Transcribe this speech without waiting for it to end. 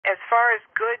as far as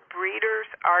good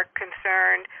breeders are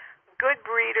concerned, good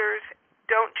breeders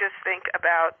don't just think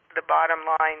about the bottom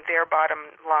line, their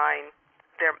bottom line,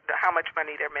 how much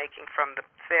money they're making from the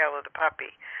sale of the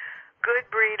puppy. Good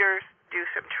breeders do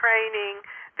some training,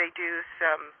 they do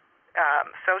some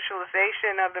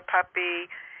socialization of the puppy,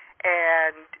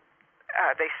 and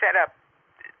they set up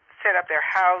their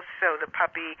house so the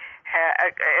puppy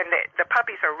the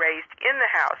puppies are raised in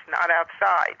the house, not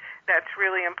outside. That's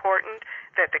really important,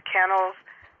 that the kennels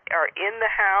are in the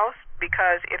house,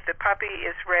 because if the puppy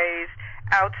is raised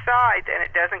outside, then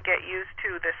it doesn't get used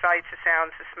to the sights, the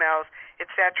sounds, the smells,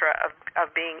 etc. of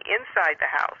being inside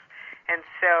the house. And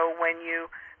so when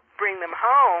you bring them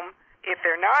home, if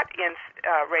they're not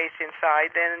raised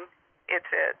inside, then it's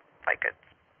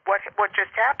what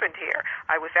just happened here?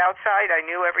 I was outside, I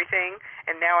knew everything,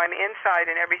 and now I'm inside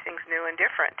and everything's new and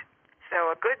different.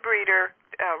 So a good breeder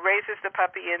raises the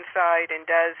puppy inside and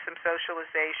does some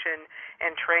socialization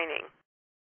and training.